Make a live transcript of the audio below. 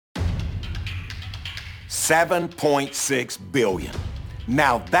7.6 billion.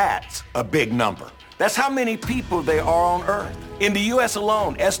 Now that's a big number. That's how many people there are on Earth. In the U.S.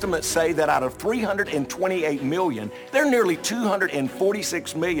 alone, estimates say that out of 328 million, there are nearly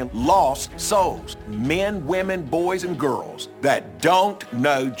 246 million lost souls, men, women, boys, and girls that don't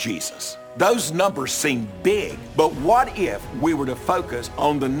know Jesus. Those numbers seem big, but what if we were to focus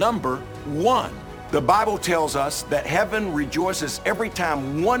on the number 1? The Bible tells us that heaven rejoices every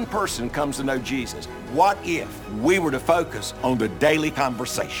time one person comes to know Jesus. What if we were to focus on the daily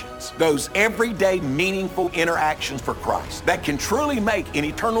conversations, those everyday meaningful interactions for Christ that can truly make an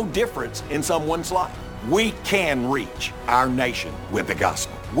eternal difference in someone's life? We can reach our nation with the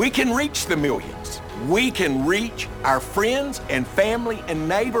gospel. We can reach the millions. We can reach our friends and family and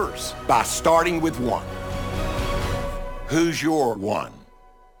neighbors by starting with one. Who's your one?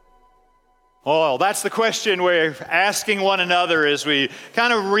 Well, that's the question we're asking one another as we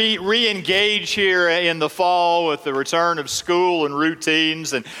kind of re-engage here in the fall with the return of school and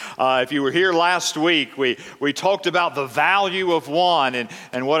routines. And if you were here last week, we talked about the value of one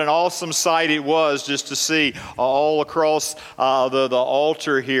and what an awesome sight it was just to see all across the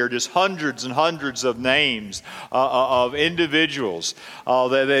altar here, just hundreds and hundreds of names of individuals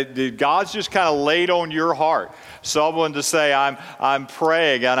that God's just kind of laid on your heart. Someone to say, I'm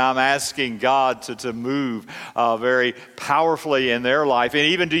praying and I'm asking God to move very powerfully in their life, and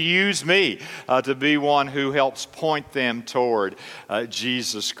even to use me to be one who helps point them toward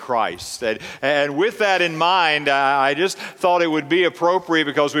Jesus Christ. And with that in mind, I just thought it would be appropriate,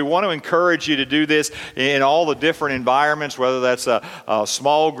 because we want to encourage you to do this in all the different environments, whether that's a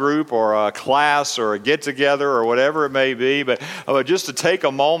small group or a class or a get-together or whatever it may be, but just to take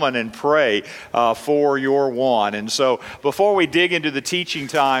a moment and pray for your one. And so before we dig into the teaching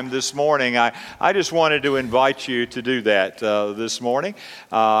time this morning, I just wanted to invite you to do that this morning.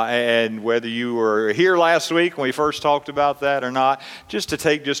 And whether you were here last week when we first talked about that or not, just to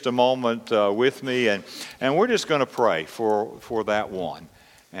take just a moment with me, and we're just going to pray for that one.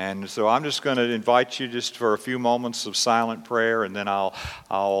 And so I'm just going to invite you just for a few moments of silent prayer, and then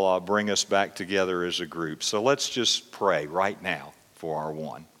I'll bring us back together as a group. So let's just pray right now for our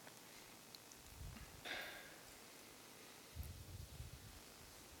one.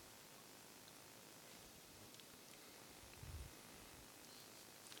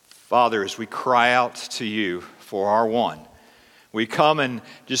 Father, as we cry out to you for our one, we come and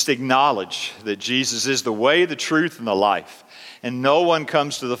just acknowledge that Jesus is the way, the truth, and the life, and no one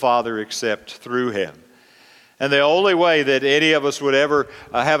comes to the Father except through him. And the only way that any of us would ever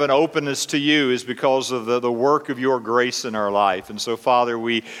have an openness to you is because of the work of your grace in our life. And so, Father,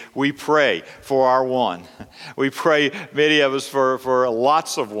 we pray for our one. We pray, many of us, for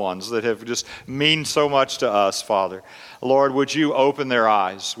lots of ones that have just mean so much to us, Father. Lord, would you open their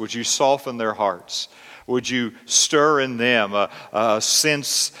eyes? Would you soften their hearts? Would you stir in them a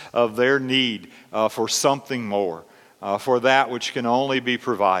sense of their need for something more? For that which can only be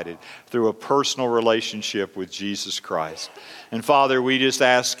provided through a personal relationship with Jesus Christ. And Father, we just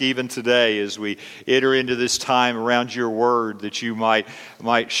ask even today as we enter into this time around your word that you might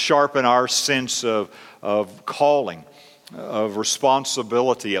sharpen our sense of calling, of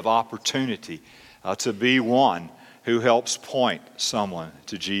responsibility, of opportunity to be one who helps point someone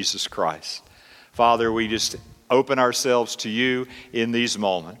to Jesus Christ. Father, we just open ourselves to you in these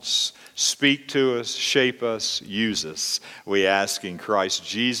moments. Speak to us, shape us, use us. We ask in Christ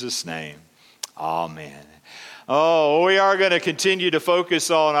Jesus' name. Amen. Oh, we are going to continue to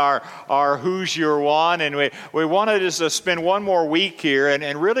focus on our Who's Your One, and we want to just spend one more week here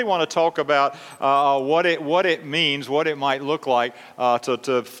and really want to talk about what it means, what it might look like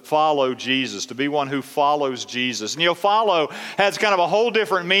to follow Jesus, to be one who follows Jesus. And follow has kind of a whole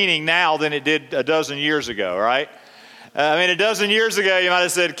different meaning now than it did a dozen years ago, right? A dozen years ago, you might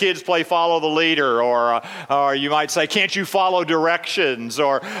have said, kids play follow the leader, or you might say, can't you follow directions?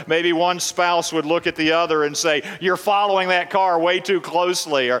 Or maybe one spouse would look at the other and say, you're following that car way too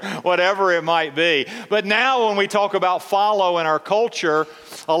closely, or whatever it might be. But now when we talk about follow in our culture,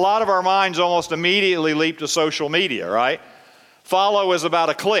 a lot of our minds almost immediately leap to social media, right? Follow is about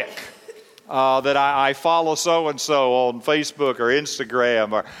a click. That I follow so-and-so on Facebook or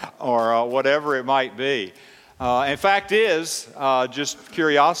Instagram or whatever it might be. In fact is, just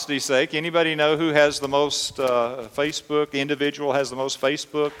curiosity's sake, anybody know who has the most individual has the most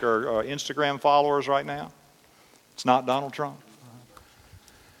Facebook or Instagram followers right now? It's not Donald Trump.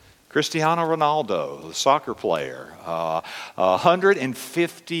 Cristiano Ronaldo, the soccer player,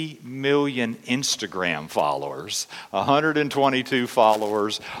 150 million Instagram followers, 122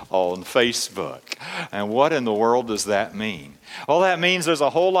 followers on Facebook. And what in the world does that mean? Well, that means there's a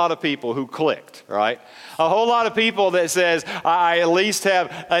whole lot of people who clicked, right? A whole lot of people that says, I at least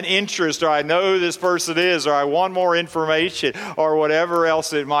have an interest, or I know who this person is, or I want more information, or whatever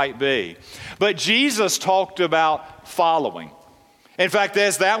else it might be. But Jesus talked about following. In fact,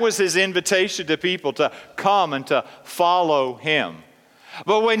 that was his invitation to people to come and to follow him.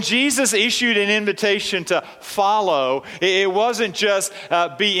 But when Jesus issued an invitation to follow, it wasn't just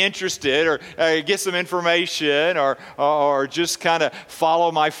be interested or get some information or just kind of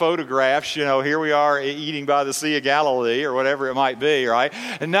follow my photographs. You know, here we are eating by the Sea of Galilee or whatever it might be, right?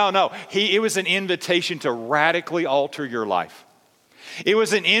 No. It was an invitation to radically alter your life. It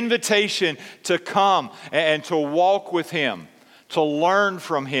was an invitation to come and to walk with him, to learn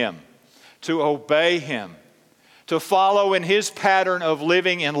from him, to obey him, to follow in his pattern of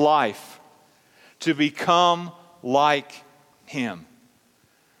living in life, to become like him.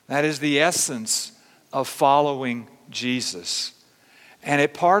 That is the essence of following Jesus. And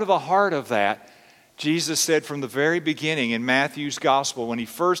at part of the heart of that, Jesus said from the very beginning in Matthew's gospel, when he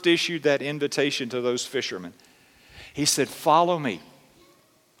first issued that invitation to those fishermen, he said, follow me,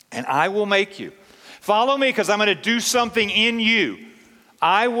 and I will make you. Follow me because I'm going to do something in you.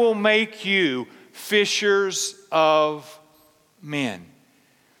 I will make you fishers of men.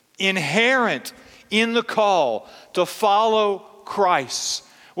 Inherent in the call to follow Christ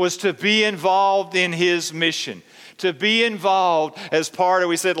was to be involved in his mission, to be involved as part of,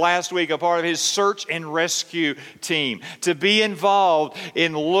 we said last week, a part of his search and rescue team, to be involved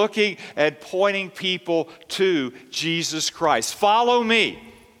in looking and pointing people to Jesus Christ. Follow me.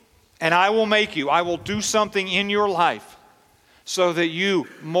 And I will make you, I will do something in your life so that you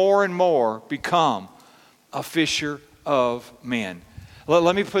more and more become a fisher of men.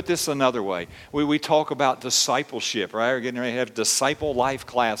 Let me put this another way. We talk about discipleship, right? We're getting ready to have disciple life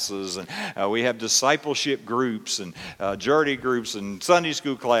classes, and we have discipleship groups and journey groups and Sunday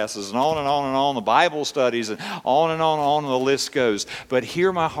school classes and on and on and on, the Bible studies and on and on the list goes. But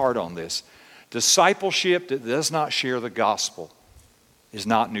hear my heart on this. Discipleship that does not share the gospel is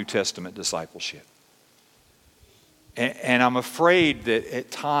not New Testament discipleship. And I'm afraid that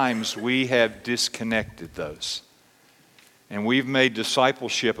at times we have disconnected those. And we've made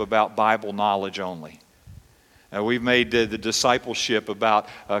discipleship about Bible knowledge only. We've made the discipleship about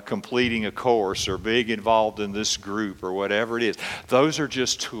completing a course or being involved in this group or whatever it is. Those are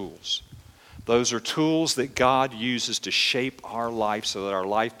just tools. Those are tools that God uses to shape our life so that our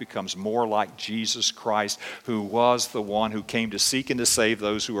life becomes more like Jesus Christ, who was the one who came to seek and to save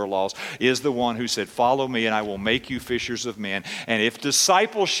those who are lost, is the one who said, follow me and I will make you fishers of men. And if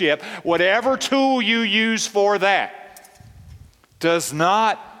discipleship, whatever tool you use for that, does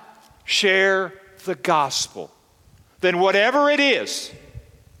not share the gospel, then whatever it is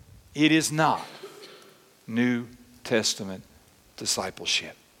not New Testament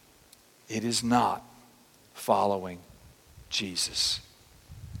discipleship. It is not following Jesus.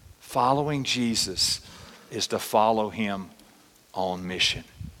 Following Jesus is to follow him on mission.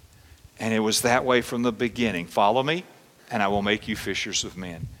 And it was that way from the beginning. Follow me, and I will make you fishers of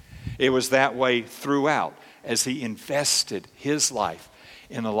men. It was that way throughout as he invested his life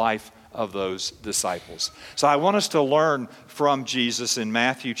in the life of those disciples. So I want us to learn from Jesus in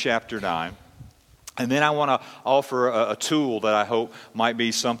Matthew chapter 9. And then I want to offer a tool that I hope might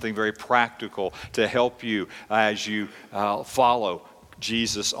be something very practical to help you as you follow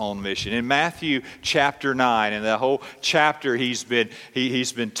Jesus on mission. In Matthew chapter 9, and the whole chapter, he's been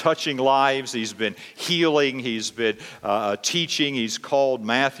touching lives, he's been healing, he's been teaching, he's called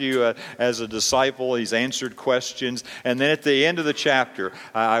Matthew as a disciple, he's answered questions. And then at the end of the chapter,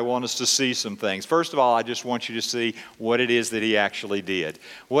 I want us to see some things. First of all, I just want you to see what it is that he actually did.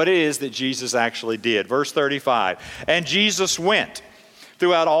 What it is that Jesus actually did. Verse 35, and Jesus went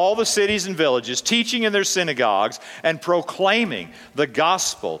throughout all the cities and villages, teaching in their synagogues and proclaiming the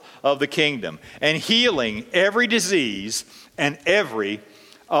gospel of the kingdom and healing every disease and every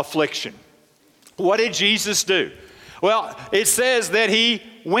affliction. What did Jesus do? Well, it says that he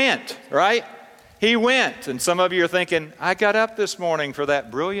went, right? He went. And some of you are thinking, I got up this morning for that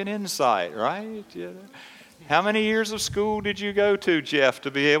brilliant insight, right? Yeah. How many years of school did you go to, Jeff,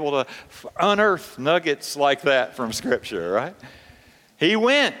 to be able to unearth nuggets like that from Scripture, right? He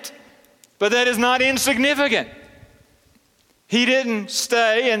went, but that is not insignificant. He didn't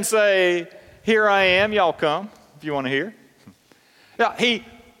stay and say, here I am, y'all come, if you want to hear. No, he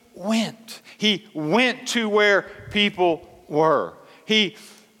went. He went to where people were. He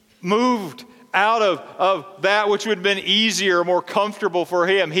moved out of that which would have been easier, more comfortable for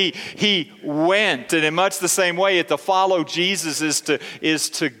him. He went, and in much the same way, to follow Jesus is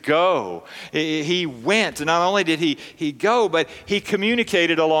to go. He went, and not only did he go, but he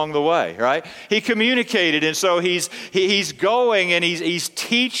communicated along the way, right? He communicated, and so he's going, and he's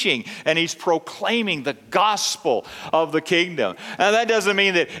teaching, and he's proclaiming the gospel of the kingdom. Now, that doesn't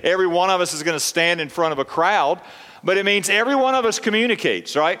mean that every one of us is going to stand in front of a crowd, but it means every one of us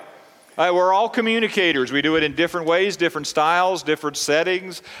communicates, right? We're all communicators. We do it in different ways, different styles, different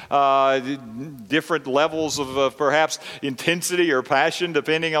settings, different levels of perhaps intensity or passion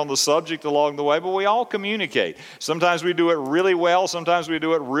depending on the subject along the way, but we all communicate. Sometimes we do it really well, sometimes we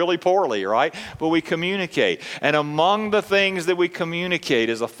do it really poorly, right? But we communicate. And among the things that we communicate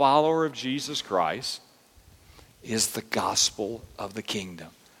as a follower of Jesus Christ is the gospel of the kingdom.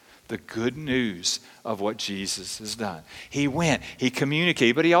 The good news of what Jesus has done. He went, he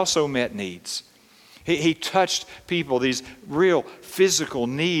communicated, but he also met needs. He touched people, these real physical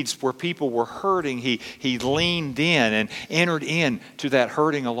needs where people were hurting. He leaned in and entered into that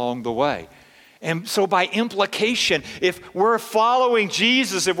hurting along the way. And so by implication, if we're following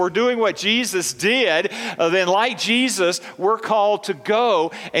Jesus, if we're doing what Jesus did, then like Jesus, we're called to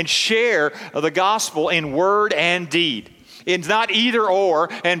go and share the gospel in word and deed. It's not either or,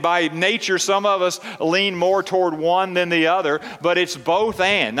 and by nature some of us lean more toward one than the other, but it's both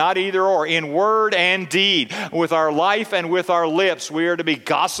and, not either or, in word and deed. With our life and with our lips, we are to be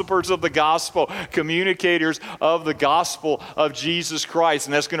gossipers of the gospel, communicators of the gospel of Jesus Christ,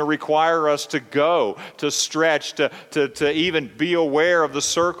 and that's going to require us to go, to stretch, to even be aware of the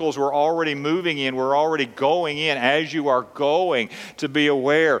circles we're already moving in, we're already going in. As you are going, to be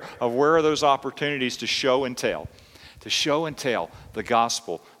aware of where are those opportunities to show and tell. To show and tell the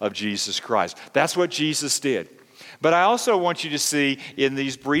gospel of Jesus Christ. That's what Jesus did. But I also want you to see in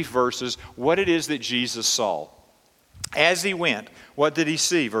these brief verses what it is that Jesus saw. As he went, what did he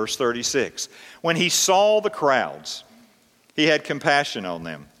see? Verse 36. When he saw the crowds, he had compassion on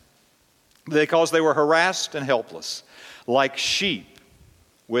them because they were harassed and helpless, like sheep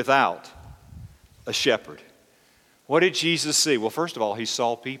without a shepherd. What did Jesus see? Well, first of all, he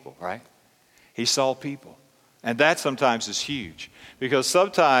saw people, right? He saw people. And that sometimes is huge because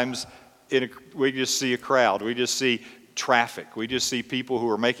sometimes we just see a crowd. We just see traffic. We just see people who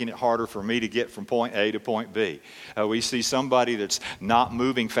are making it harder for me to get from point A to point B. We see somebody that's not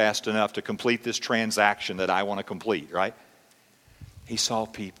moving fast enough to complete this transaction that I want to complete, right? He saw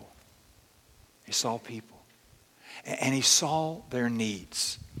people. He saw people. And he saw their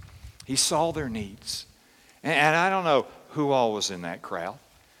needs. He saw their needs. And I don't know who all was in that crowd,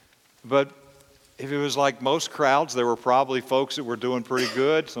 but if it was like most crowds, there were probably folks that were doing pretty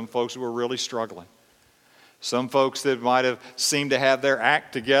good, some folks that were really struggling. Some folks that might have seemed to have their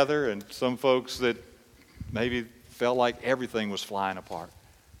act together, and some folks that maybe felt like everything was flying apart.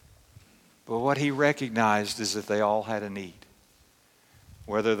 But what he recognized is that they all had a need.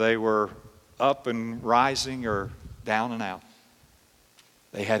 Whether they were up and rising or down and out,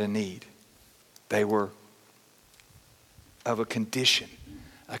 they had a need. They were of a condition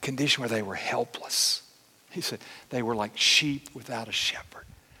where they were helpless. He said they were like sheep without a shepherd.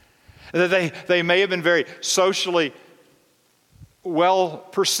 They may have been very socially well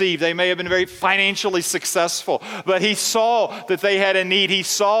perceived. They may have been very financially successful. But he saw that they had a need. He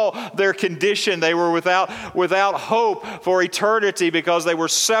saw their condition. They were without hope for eternity because they were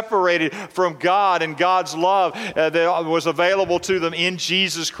separated from God and God's love that was available to them in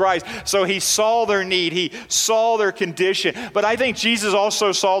Jesus Christ. So he saw their need. He saw their condition. But I think Jesus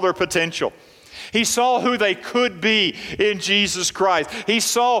also saw their potential. He saw who they could be in Jesus Christ. He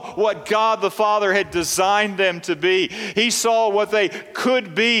saw what God the Father had designed them to be. He saw what they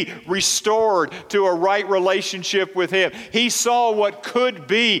could be restored to a right relationship with Him. He saw what could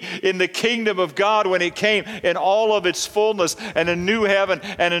be in the kingdom of God when it came in all of its fullness and a new heaven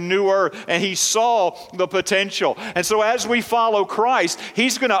and a new earth. And he saw the potential. And so as we follow Christ,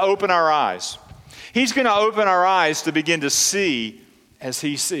 He's going to open our eyes. He's going to open our eyes to begin to see as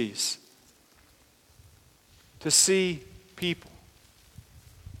He sees. To see people,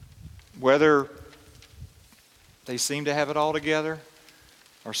 whether they seem to have it all together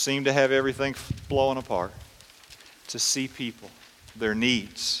or seem to have everything blowing apart, to see people, their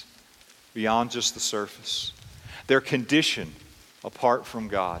needs beyond just the surface, their condition apart from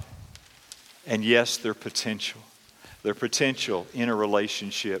God, and yes, their potential in a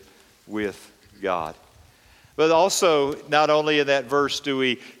relationship with God. But also, not only in that verse do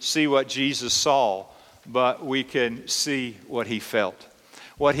we see what Jesus saw, but we can see what He felt.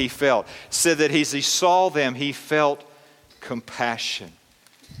 What He felt. It said that as He saw them, He felt compassion.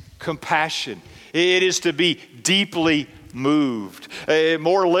 compassion. It is to be deeply moved.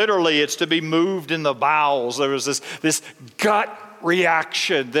 More literally, it's to be moved in the bowels. There was this gut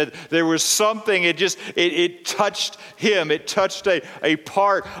reaction that there was something, it touched him. It touched a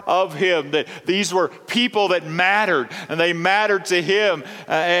part of him, that these were people that mattered, and they mattered to him.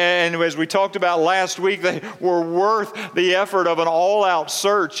 And as we talked about last week, they were worth the effort of an all-out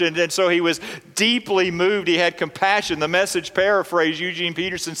search. And so he was deeply moved. He had compassion. The Message paraphrase, Eugene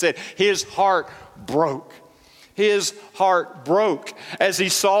Peterson said, his heart broke. His heart broke as he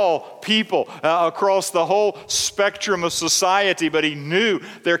saw people across the whole spectrum of society, but he knew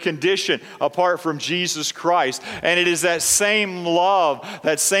their condition apart from Jesus Christ. And it is that same love,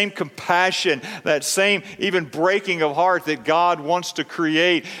 that same compassion, that same even breaking of heart that God wants to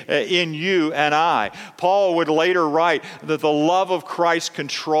create in you and I. Paul would later write that the love of Christ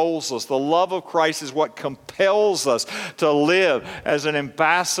controls us. The love of Christ is what compels us to live as an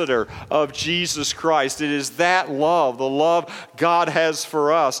ambassador of Jesus Christ. It is that love, the love God has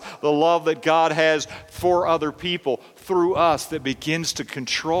for us, the love that God has for other people through us, that begins to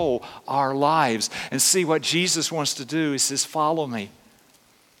control our lives. And see, what Jesus wants to do, he says, follow me,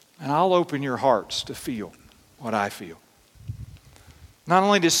 and I'll open your hearts to feel what I feel. Not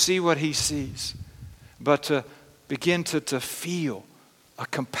only to see what he sees, but to begin to feel a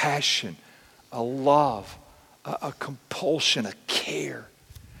compassion, a love, a compulsion, a care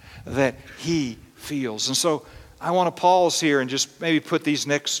that he feels. And so I want to pause here and just maybe put these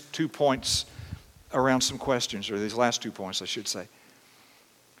next 2 points around some questions, or these last 2 points, I should say.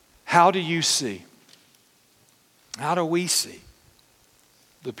 How do you see? How do we see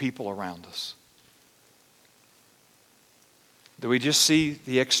the people around us? Do we just see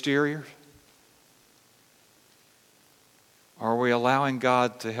the exterior? Or are we allowing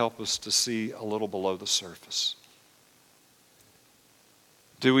God to help us to see a little below the surface?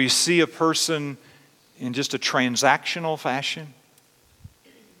 Do we see a person in just a transactional fashion?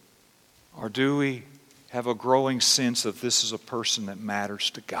 Or do we have a growing sense of this is a person that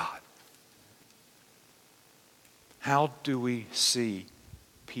matters to God? How do we see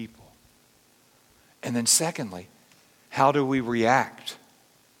people? And then secondly, how do we react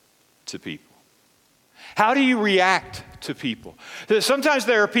to people? How do you react to people? Sometimes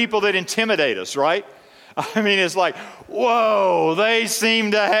there are people that intimidate us, right? I mean, it's like, whoa, they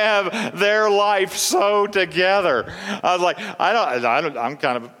seem to have their life so together. I was like,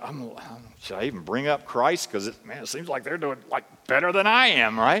 should I even bring up Christ? Because it seems like they're doing like better than I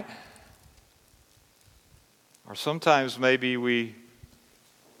am, right? Or sometimes maybe we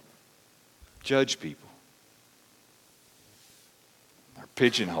judge people or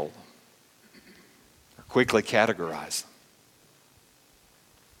pigeonhole them or quickly categorize them.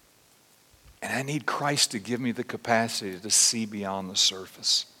 And I need Christ to give me the capacity to see beyond the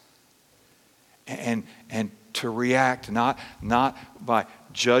surface. And to react not by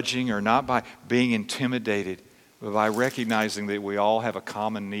judging or not by being intimidated, but by recognizing that we all have a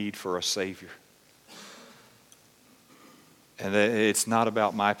common need for a Savior. And that it's not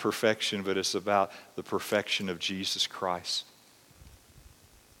about my perfection, but it's about the perfection of Jesus Christ.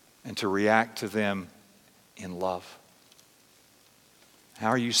 And to react to them in love. How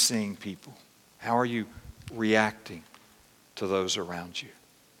are you seeing people? How are you reacting to those around you?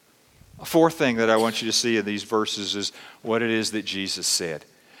 A fourth thing that I want you to see in these verses is what it is that Jesus said.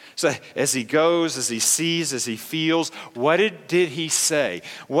 So as he goes, as he sees, as he feels, what did he say?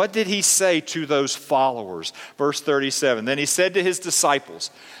 What did he say to those followers? Verse 37, then he said to his disciples,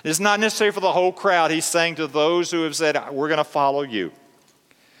 it's not necessarily for the whole crowd, he's saying to those who have said, we're going to follow you.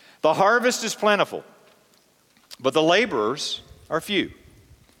 The harvest is plentiful, but the laborers are few.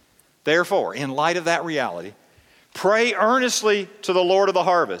 Therefore, in light of that reality, pray earnestly to the Lord of the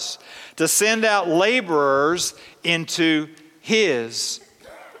harvest to send out laborers into his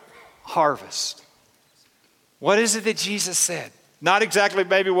harvest. What is it that Jesus said? Not exactly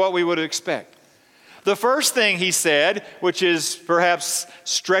maybe what we would expect. The first thing he said, which is perhaps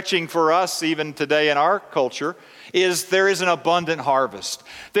stretching for us even today in our culture, is there is an abundant harvest.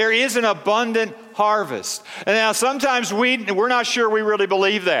 There is an abundant harvest. And now sometimes we're not sure we really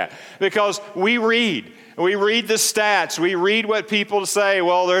believe that because we read the stats. We read what people say.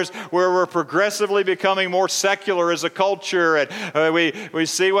 Well, we're progressively becoming more secular as a culture. And we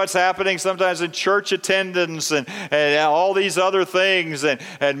see what's happening sometimes in church attendance and all these other things. And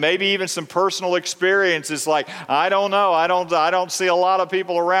maybe even some personal experiences like, I don't know. I don't see a lot of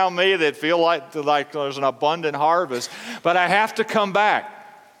people around me that feel like there's an abundant harvest. But I have to come back.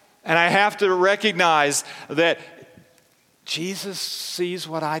 And I have to recognize that Jesus sees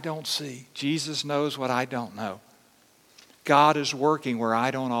what I don't see. Jesus knows what I don't know. God is working where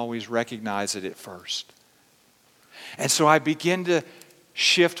I don't always recognize it at first. And so I begin to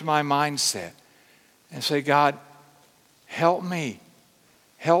shift my mindset and say, God, help me.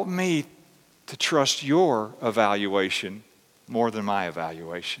 Help me to trust your evaluation more than my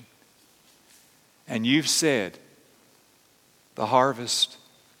evaluation. And you've said the harvest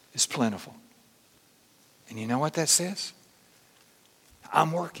is plentiful. And you know what that says?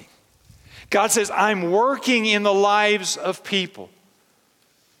 I'm working. God says, I'm working in the lives of people.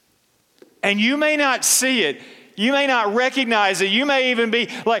 And you may not see it. You may not recognize it. You may even be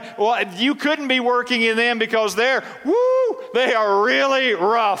like, well, you couldn't be working in them because they are really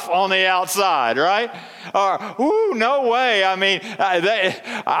rough on the outside, right? Or, no way. I mean,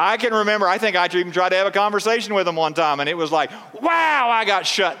 I can remember, I think I even tried to have a conversation with them one time, and it was like, wow, I got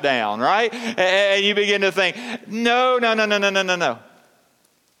shut down, right? And you begin to think, no.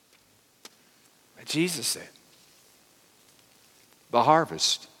 But Jesus said, the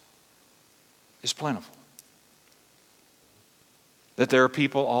harvest is plentiful. That there are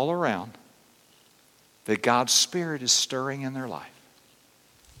people all around that God's Spirit is stirring in their life.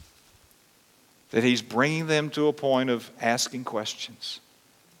 That He's bringing them to a point of asking questions,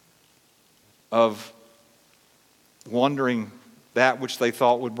 of wondering that which they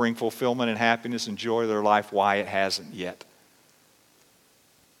thought would bring fulfillment and happiness and joy to their life, why it hasn't yet.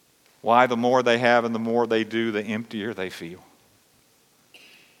 Why the more they have and the more they do, the emptier they feel.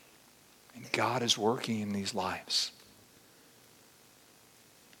 And God is working in these lives.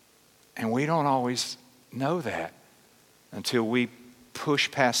 And we don't always know that until we push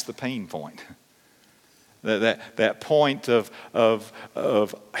past the pain point. That point of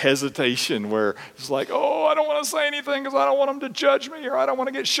hesitation where it's like, oh, I don't want to say anything because I don't want them to judge me, or I don't want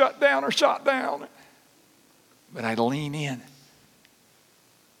to get shut down or shot down. But I lean in.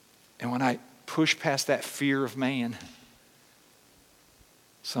 And when I push past that fear of man,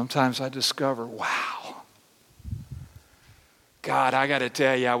 sometimes I discover, wow, God, I got to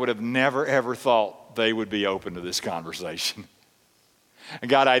tell you, I would have never, ever thought they would be open to this conversation.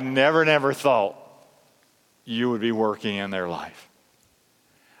 And God, I never thought you would be working in their life.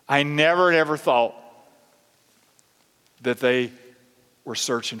 I never thought that they were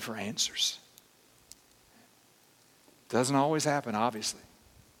searching for answers. Doesn't always happen, obviously.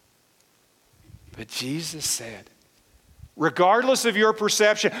 But Jesus said, regardless of your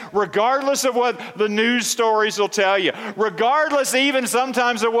perception, regardless of what the news stories will tell you, regardless even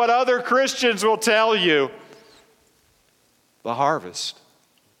sometimes of what other Christians will tell you, the harvest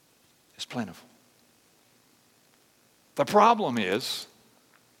is plentiful. The problem is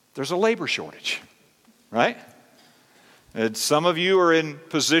there's a labor shortage, right? And some of you are in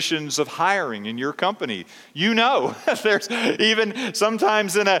positions of hiring in your company. You know, there's even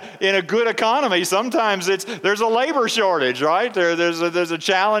sometimes in a good economy, sometimes there's a labor shortage, right? There's a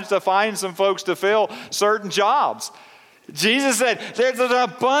challenge to find some folks to fill certain jobs. Jesus said, there's an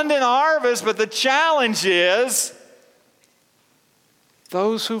abundant harvest, but the challenge is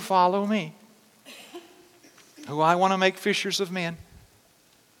those who follow me, who I want to make fishers of men,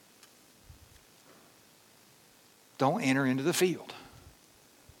 don't enter into the field.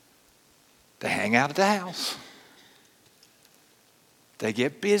 They hang out at the house. They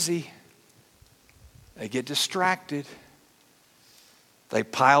get busy. They get distracted. They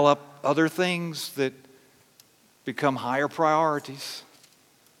pile up other things that become higher priorities.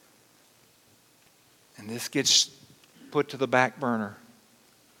 And this gets put to the back burner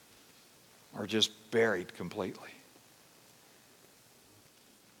or just buried completely.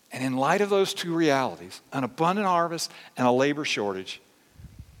 And in light of those two realities, an abundant harvest and a labor shortage,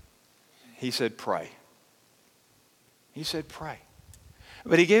 he said, pray. He said, pray.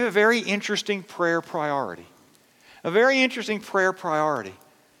 But he gave a very interesting prayer priority. A very interesting prayer priority.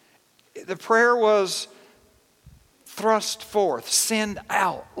 The prayer was thrust forth, send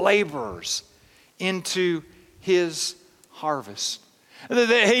out laborers into his harvest.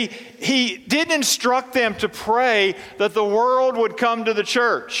 He didn't instruct them to pray that the world would come to the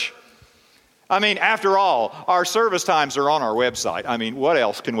church. I mean, after all, our service times are on our website. I mean, what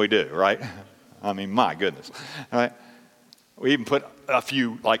else can we do, right? I mean, my goodness, right? We even put a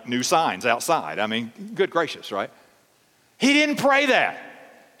few new signs outside. I mean, good gracious, right? He didn't pray that.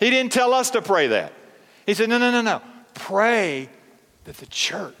 He didn't tell us to pray that. He said, no. Pray that the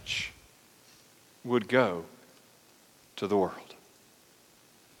church would go to the world.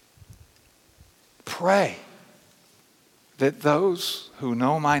 Pray that those who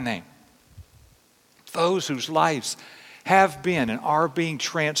know my name, those whose lives have been and are being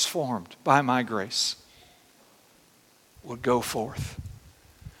transformed by my grace, would go forth,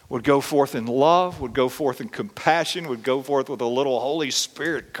 would go forth in love, would go forth in compassion, would go forth with a little Holy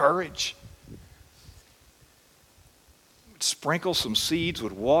Spirit courage. Would sprinkle some seeds,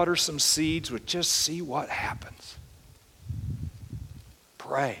 would water some seeds, would just see what happens.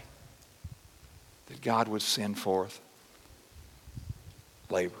 Pray that God would send forth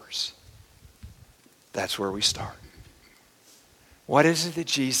laborers. That's where we start. What is it that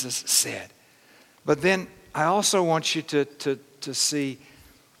Jesus said? But then I also want you to see,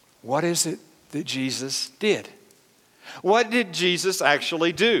 what is it that Jesus did? What did Jesus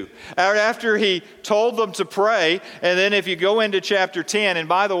actually do? After he told them to pray, and then if you go into chapter 10, and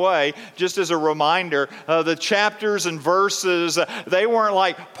by the way, just as a reminder, the chapters and verses, they weren't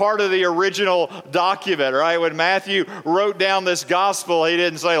like part of the original document, right? When Matthew wrote down this gospel, he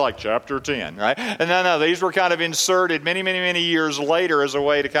didn't say like chapter 10, right? And no, these were kind of inserted many years later as a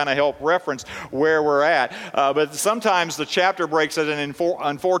way to kind of help reference where we're at. But sometimes the chapter breaks at an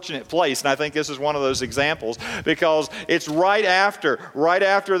unfortunate place, and I think this is one of those examples, because it's right after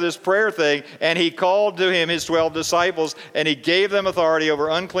this prayer thing, and he called to him his 12 disciples, and he gave them authority over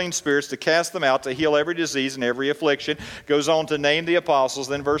unclean spirits to cast them out, to heal every disease and every affliction. Goes on to name the apostles.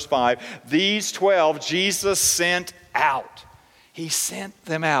 Then verse 5, these 12 Jesus sent out. He sent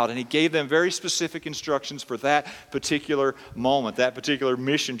them out, and he gave them very specific instructions for that particular moment, that particular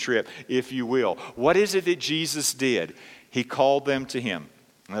mission trip, if you will. What is it that Jesus did? He called them to him.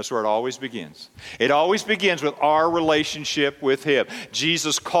 And that's where it always begins. It always begins with our relationship with him.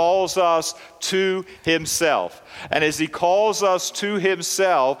 Jesus calls us to himself. And as he calls us to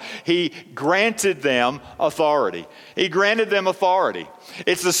himself, he granted them authority. He granted them authority.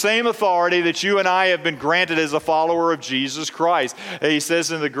 It's the same authority that you and I have been granted as a follower of Jesus Christ. He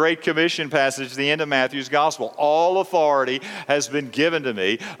says in the Great Commission passage, the end of Matthew's Gospel, all authority has been given to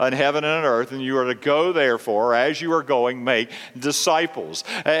me on heaven and on earth, and you are to go therefore, as you are going, make disciples.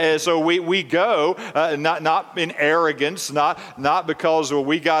 So we go, not in arrogance, not because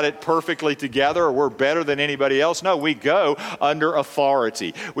we got it perfectly together or we're better than anybody else. No, we go under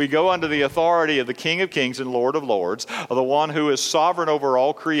authority. We go under the authority of the King of Kings and Lord of Lords, the one who is sovereign over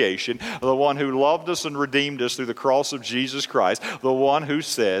all creation, the one who loved us and redeemed us through the cross of Jesus Christ, the one who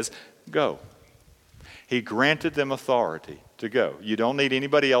says, go. He granted them authority to go. You don't need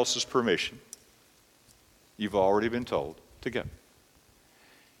anybody else's permission. You've already been told to go.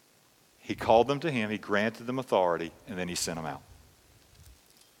 He called them to him, he granted them authority, and then he sent them out.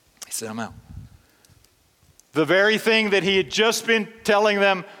 He sent them out. The very thing that he had just been telling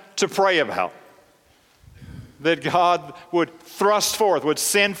them to pray about. That God would thrust forth, would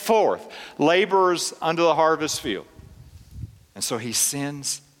send forth laborers unto the harvest field. And so he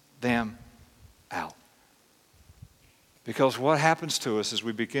sends them out. Because what happens to us is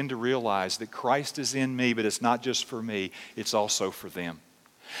we begin to realize that Christ is in me, but it's not just for me, it's also for them.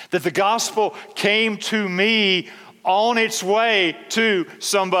 That the gospel came to me on its way to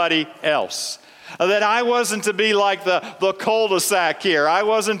somebody else. That I wasn't to be like the cul-de-sac here. I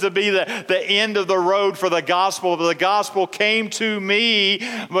wasn't to be the end of the road for the gospel. But the gospel came to me,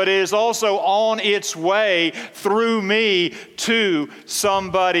 but it is also on its way through me to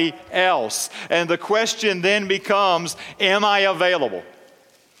somebody else. And the question then becomes, am I available?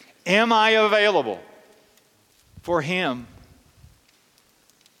 Am I available for him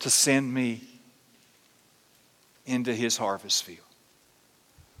to send me into his harvest field?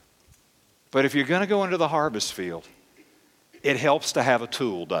 But if you're going to go into the harvest field, it helps to have a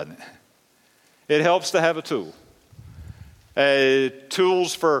tool, doesn't it? It helps to have a tool.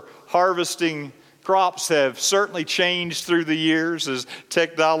 Tools for harvesting crops have certainly changed through the years as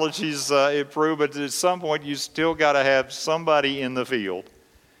technologies improve, but at some point you still got to have somebody in the field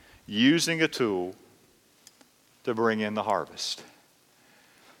using a tool to bring in the harvest.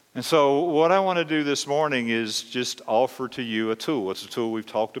 And so what I want to do this morning is just offer to you a tool. It's a tool we've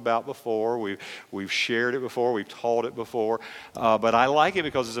talked about before. We've shared it before. We've taught it before. But I like it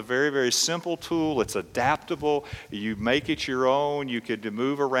because it's a very, very simple tool. It's adaptable. You make it your own. You could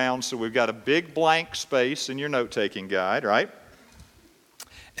move around. So we've got a big blank space in your note-taking guide, right?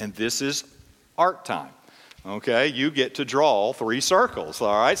 And this is art time. Okay, you get to draw 3 circles,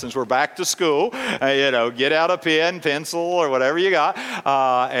 all right, since we're back to school. Get out a pen, pencil, or whatever you got,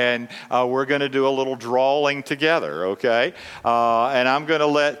 and we're going to do a little drawing together, okay? And I'm going to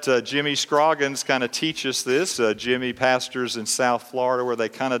let Jimmy Scroggins kind of teach us this. Jimmy pastors in South Florida where they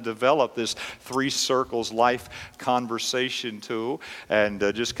kind of develop this 3 circles life conversation tool, and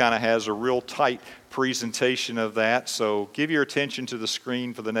just kind of has a real tight presentation of that. So give your attention to the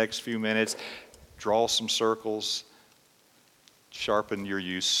screen for the next few minutes. Draw some circles, sharpen your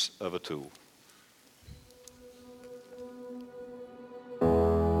use of a tool.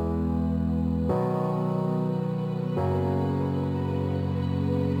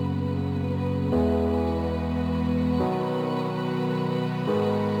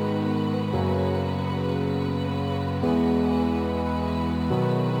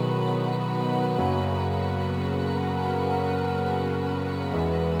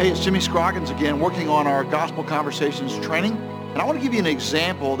 Hey, it's Jimmy Scroggins again, working on our Gospel Conversations training. And I want to give you an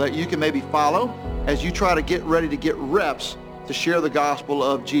example that you can maybe follow as you try to get ready to get reps to share the gospel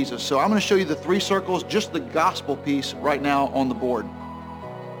of Jesus. So I'm going to show you the 3 circles, just the gospel piece right now on the board.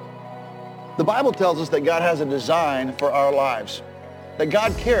 The Bible tells us that God has a design for our lives, that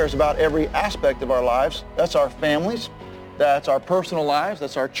God cares about every aspect of our lives. That's our families, that's our personal lives,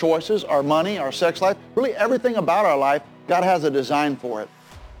 that's our choices, our money, our sex life, really everything about our life, God has a design for it.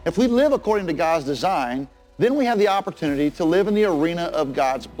 If we live according to God's design, then we have the opportunity to live in the arena of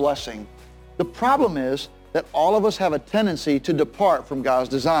God's blessing. The problem is that all of us have a tendency to depart from God's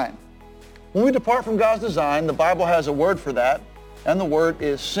design. When we depart from God's design, the Bible has a word for that, and the word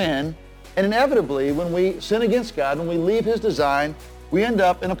is sin. And inevitably, when we sin against God, when we leave His design, we end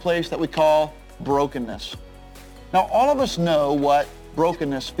up in a place that we call brokenness. Now, all of us know what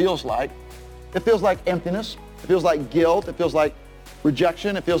brokenness feels like. It feels like emptiness. It feels like guilt. It feels like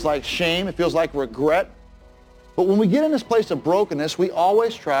rejection. It feels like shame. It feels like regret. But when we get in this place of brokenness, we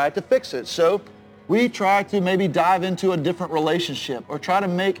always try to fix it. So we try to maybe dive into a different relationship or try to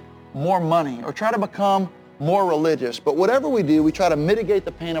make more money or try to become more religious. But whatever we do, we try to mitigate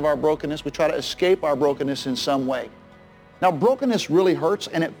the pain of our brokenness. We try to escape our brokenness in some way. Now, brokenness really hurts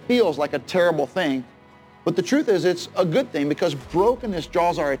and it feels like a terrible thing. But the truth is it's a good thing because brokenness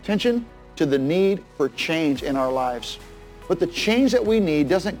draws our attention to the need for change in our lives. But the change that we need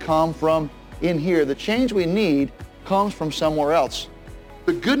doesn't come from in here. The change we need comes from somewhere else.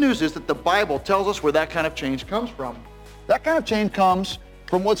 The good news is that the Bible tells us where that kind of change comes from. That kind of change comes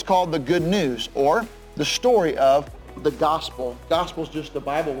from what's called the good news, or the story of the gospel. Gospel is just a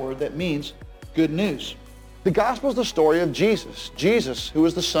Bible word that means good news. The gospel is the story of Jesus. Jesus, who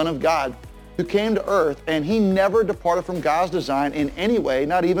is the Son of God, who came to earth, and He never departed from God's design in any way,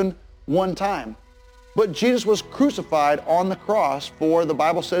 not even one time. But Jesus was crucified on the cross for, the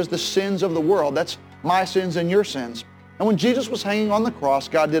Bible says, the sins of the world. That's my sins and your sins. And when Jesus was hanging on the cross,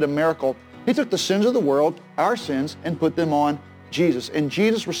 God did a miracle. He took the sins of the world, our sins, and put them on Jesus. And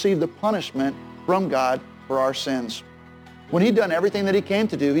Jesus received the punishment from God for our sins. When He'd done everything that He came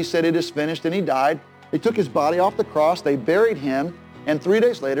to do, He said, "It is finished," and He died. They took His body off the cross, they buried Him, and 3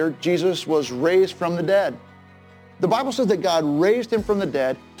 days later, Jesus was raised from the dead. The Bible says that God raised Him from the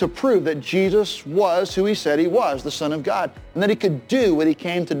dead to prove that Jesus was who He said He was, the Son of God, and that He could do what He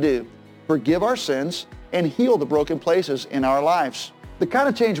came to do, forgive our sins and heal the broken places in our lives. The kind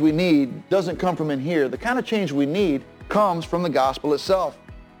of change we need doesn't come from in here. The kind of change we need comes from the gospel itself.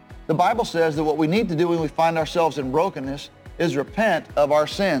 The Bible says that what we need to do when we find ourselves in brokenness is repent of our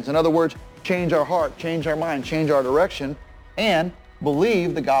sins. In other words, change our heart, change our mind, change our direction, and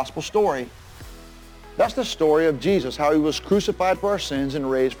believe the gospel story. That's the story of Jesus, how He was crucified for our sins and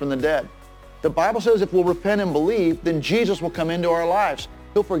raised from the dead. The Bible says if we'll repent and believe, then Jesus will come into our lives.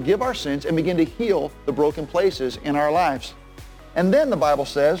 He'll forgive our sins and begin to heal the broken places in our lives. And then the Bible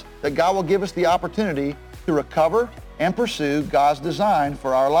says that God will give us the opportunity to recover and pursue God's design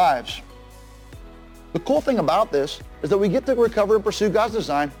for our lives. The cool thing about this is that we get to recover and pursue God's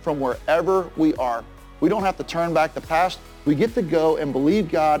design from wherever we are. We don't have to turn back the past. We get to go and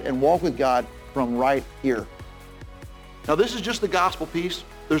believe God and walk with God from right here. Now, this is just the gospel piece.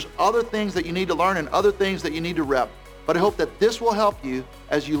 There's other things that you need to learn and other things that you need to rep. But I hope that this will help you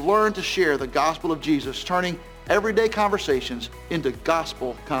as you learn to share the gospel of Jesus, turning everyday conversations into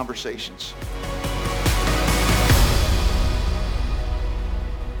gospel conversations.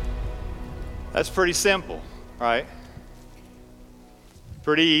 That's pretty simple, right?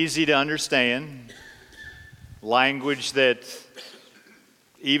 Pretty easy to understand. Language that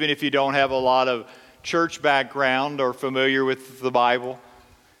even if you don't have a lot of church background or familiar with the Bible,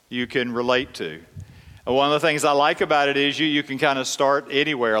 you can relate to. And one of the things I like about it is you can kind of start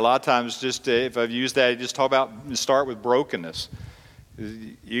anywhere. A lot of times, just if I've used that, just start with brokenness.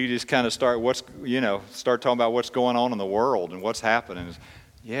 You just kind of start talking about what's going on in the world and what's happening.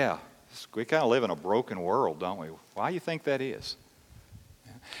 Yeah, we kind of live in a broken world, don't we? Why do you think that is?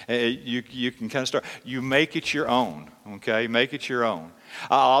 You can kind of start. You make it your own. Okay, make it your own.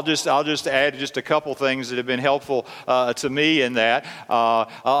 I'll just add just a couple things that have been helpful to me in that. A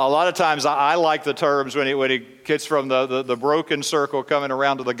lot of times I like the terms when it gets from the broken circle coming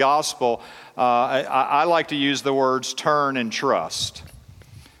around to the gospel. I like to use the words turn and trust.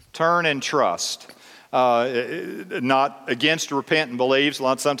 Turn and trust. Not against repent and believe.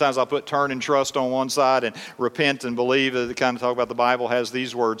 Sometimes I'll put turn and trust on one side and repent and believe. The kind of talk about the Bible has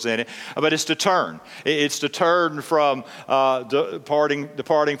these words in it. But it's to turn. It's to turn from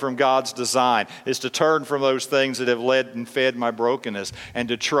departing from God's design. It's to turn from those things that have led and fed my brokenness, and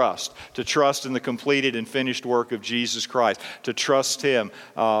to trust in the completed and finished work of Jesus Christ, to trust Him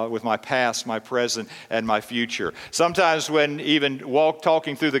with my past, my present, and my future. Sometimes when even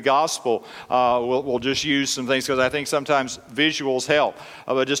talking through the gospel, we'll just use some things, because I think sometimes visuals help.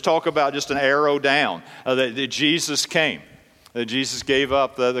 But just talk about just an arrow down, that Jesus came. That Jesus gave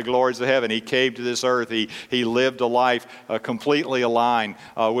up the glories of heaven. He came to this earth. He lived a life completely aligned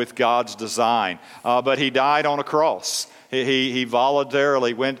with God's design. But He died on a cross. He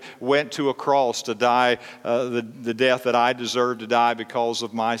voluntarily went to a cross to die the death that I deserved to die because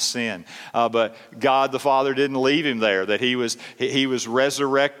of my sin. But God the Father didn't leave Him there, that He was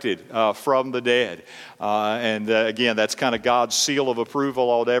resurrected from the dead. And again, that's kind of God's seal of approval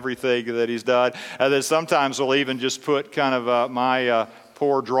on everything that He's done. And then sometimes we'll even just put kind of my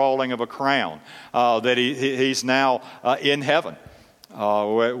poor drawing of a crown, that He's now in heaven.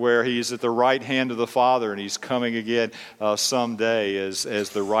 Where He's at the right hand of the Father, and He's coming again someday as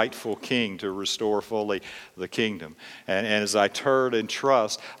the rightful King to restore fully the kingdom. And as I turn and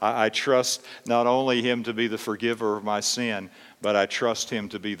trust, I trust not only Him to be the forgiver of my sin, but I trust Him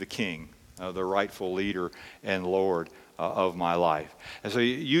to be the King, the rightful leader and Lord of my life. And so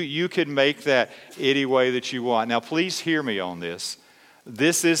you can make that any way that you want. Now, please hear me on this.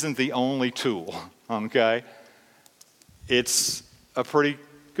 This isn't the only tool, okay? It's a pretty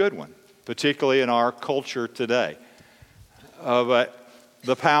good one, particularly in our culture today. But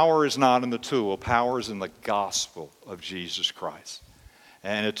the power is not in the tool. Power is in the gospel of Jesus Christ.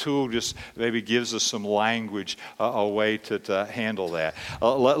 And a tool just maybe gives us some language, a way to handle that.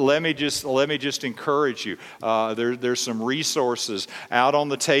 Let me just encourage you. There's some resources out on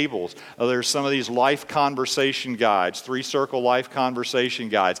the tables. There's some of these life conversation guides, 3-circle life conversation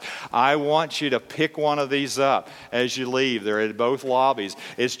guides. I want you to pick one of these up as you leave. They're at both lobbies.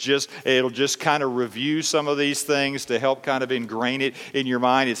 It'll just kind of review some of these things to help kind of ingrain it in your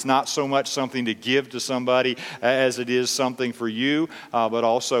mind. It's not so much something to give to somebody as it is something for you. But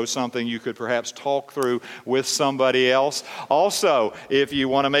also something you could perhaps talk through with somebody else. Also, if you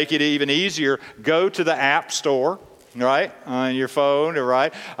want to make it even easier, go to the App Store, right, on your phone,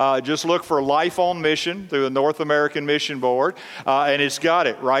 right? Just look for Life on Mission through the North American Mission Board, and it's got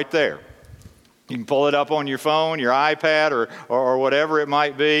it right there. You can pull it up on your phone, your iPad, or whatever it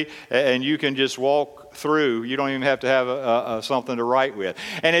might be, and you can just walk through. You don't even have to have something to write with.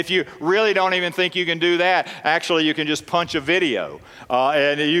 And if you really don't even think you can do that, actually you can just punch a video.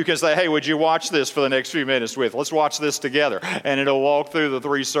 And you can say, hey, would you watch this for the next few minutes with? Let's watch this together. And it'll walk through the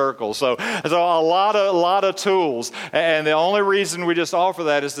 3 circles. So a lot of tools. And the only reason we just offer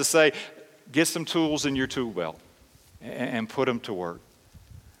that is to say, get some tools in your tool belt and put them to work.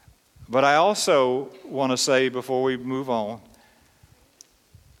 But I also want to say before we move on,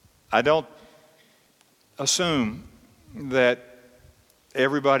 I don't assume that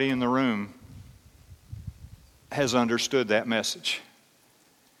everybody in the room has understood that message.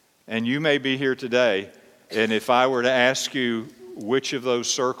 And you may be here today, and if I were to ask you which of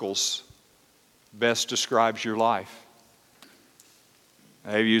those circles best describes your life,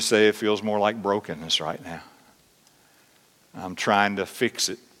 maybe you say it feels more like brokenness right now. I'm trying to fix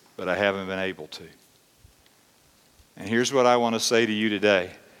it, but I haven't been able to. And here's what I want to say to you today.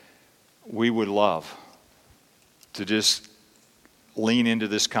 We would love to just lean into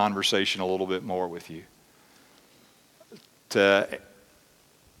this conversation a little bit more with you. To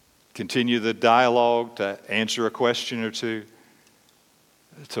continue the dialogue, to answer a question or two,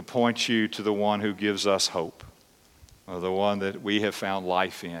 to point you to the one who gives us hope, or the one that we have found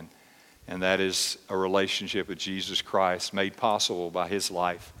life in, and that is a relationship with Jesus Christ made possible by His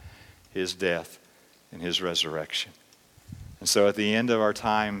life, His death, and His resurrection. And so at the end of our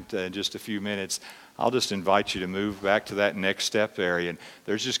time, in just a few minutes, I'll just invite you to move back to that next step area. And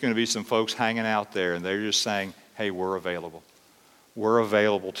there's just going to be some folks hanging out there, and they're just saying, hey, we're available. We're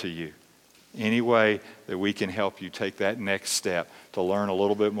available to you. Any way that we can help you take that next step to learn a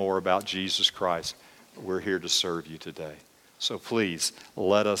little bit more about Jesus Christ, we're here to serve you today. So please,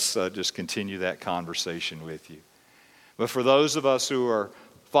 let us just continue that conversation with you. But for those of us who are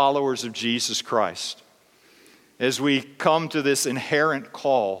followers of Jesus Christ, as we come to this inherent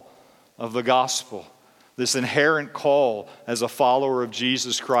call of the gospel, this inherent call as a follower of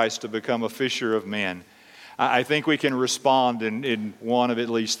Jesus Christ to become a fisher of men, I think we can respond in one of at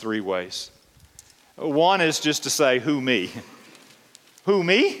least 3 ways. One is just to say, who me? Who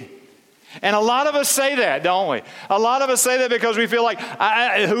me? And a lot of us say that, don't we? A lot of us say that because we feel like,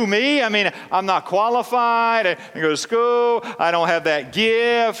 who, me? I mean, I'm not qualified. I go to school. I don't have that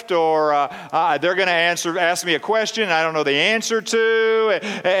gift. Or they're going to ask me a question I don't know the answer to.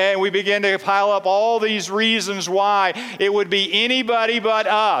 And we begin to pile up all these reasons why it would be anybody but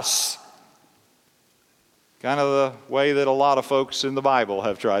us. Kind of the way that a lot of folks in the Bible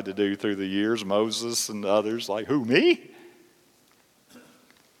have tried to do through the years. Moses and others, like, who, me?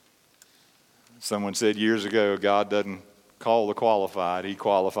 Someone said years ago, God doesn't call the qualified, He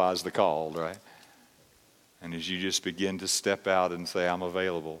qualifies the called, right? And as you just begin to step out and say, I'm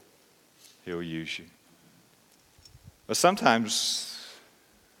available, He'll use you. But sometimes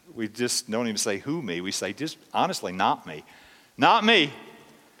we just don't even say, who, me? We say, just honestly, not me. Not me.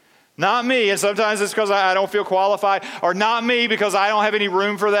 Not me. And sometimes it's because I don't feel qualified. Or not me because I don't have any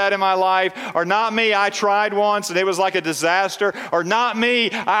room for that in my life. Or not me, I tried once and it was like a disaster. Or not me,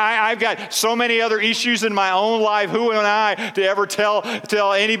 I've got so many other issues in my own life. Who am I to ever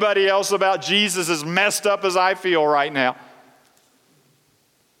tell anybody else about Jesus as messed up as I feel right now?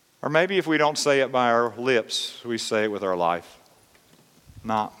 Or maybe if we don't say it by our lips, we say it with our life.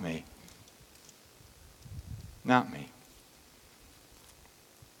 Not me. Not me.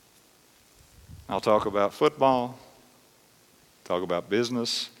 I'll talk about football, talk about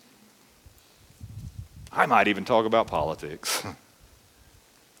business. I might even talk about politics. But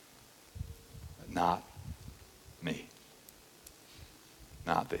not me.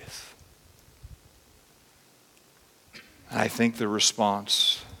 Not this. I think the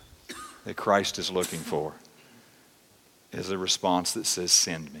response that Christ is looking for is a response that says,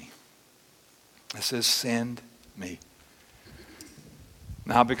 send me. It says, send me.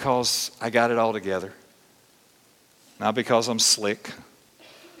 Not because I got it all together. Not because I'm slick.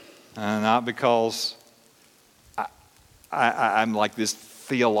 Not because I'm like this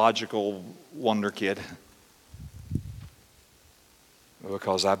theological wonder kid. But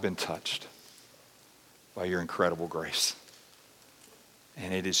because I've been touched by your incredible grace.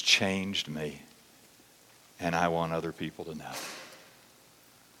 And it has changed me. And I want other people to know.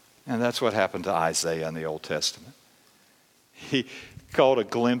 And that's what happened to Isaiah in the Old Testament. He caught a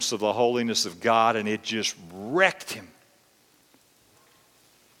glimpse of the holiness of God and it just wrecked him.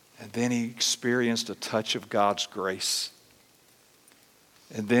 And then he experienced a touch of God's grace.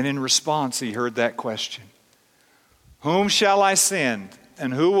 And then in response he heard that question. Whom shall I send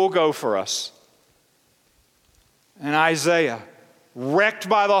and who will go for us? And Isaiah, wrecked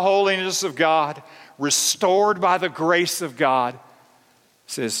by the holiness of God, restored by the grace of God,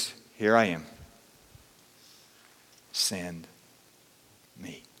 says, here I am. Send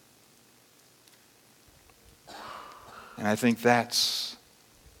me. And I think that's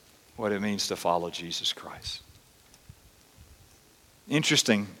what it means to follow Jesus Christ.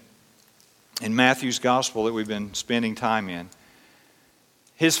 Interesting, in Matthew's gospel that we've been spending time in,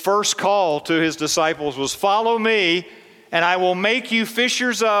 his first call to his disciples was, follow me and I will make you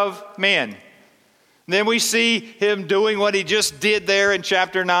fishers of men. Then we see him doing what he just did there in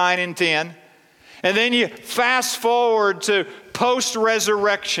chapter 9 and 10. And then you fast forward to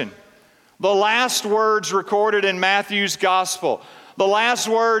post-resurrection. The last words recorded in Matthew's gospel. The last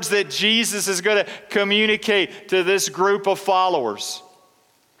words that Jesus is going to communicate to this group of followers.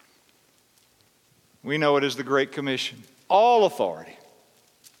 We know it as the Great Commission. All authority.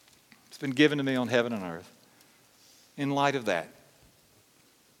 It's been given to me on heaven and earth. In light of that,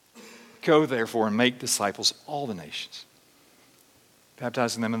 go therefore and make disciples of all the nations.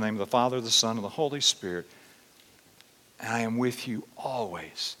 Baptizing them in the name of the Father, the Son, and the Holy Spirit. And I am with you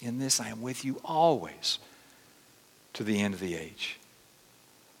always. In this I am with you always to the end of the age.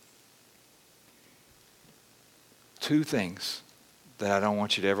 Two things that I don't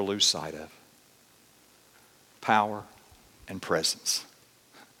want you to ever lose sight of. Power and presence.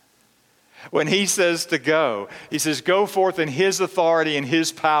 When he says to go, he says, go forth in his authority and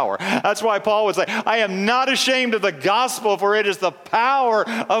his power. That's why Paul would say, I am not ashamed of the gospel, for it is the power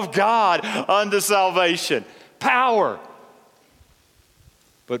of God unto salvation. Power,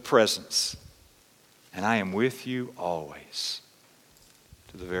 but presence. And I am with you always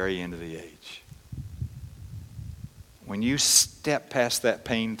to the very end of the age. When you step past that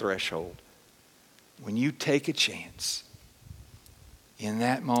pain threshold, when you take a chance, in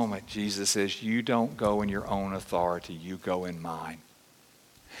that moment, Jesus says, you don't go in your own authority, you go in mine.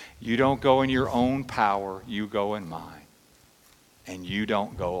 You don't go in your own power, you go in mine. And you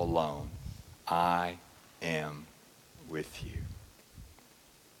don't go alone. I am with you.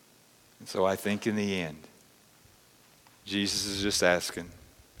 And so I think in the end, Jesus is just asking,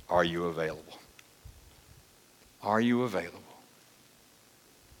 are you available? Are you available?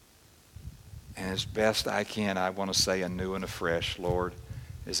 And as best I can, I want to say anew and afresh, Lord,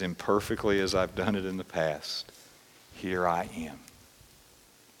 as imperfectly as I've done it in the past, here I am.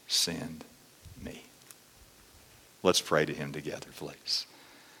 Send me. Let's pray to him together, please.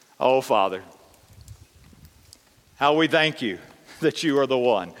 Oh, Father, how we thank you that you are the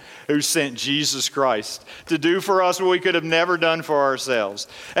one who sent Jesus Christ to do for us what we could have never done for ourselves.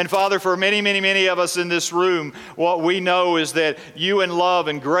 And Father, for many, many, many of us in this room, what we know is that you in love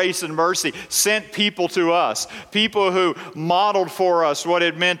and grace and mercy sent people to us, people who modeled for us what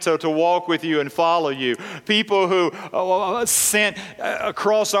it meant to walk with you and follow you, people who sent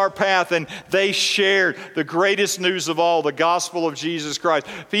across our path and they shared the greatest news of all, the gospel of Jesus Christ,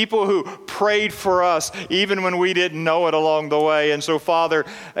 people who prayed for us even when we didn't know it along the way. And so, Father,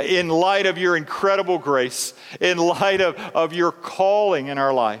 in light of your incredible grace, in light of your calling in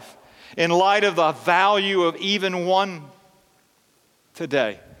our life, in light of the value of even one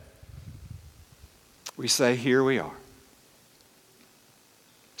today, we say, here we are.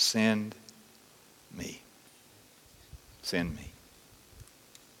 Send me. Send me.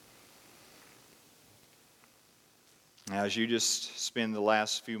 Now, as you just spend the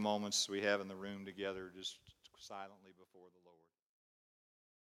last few moments we have in the room together, just silently before the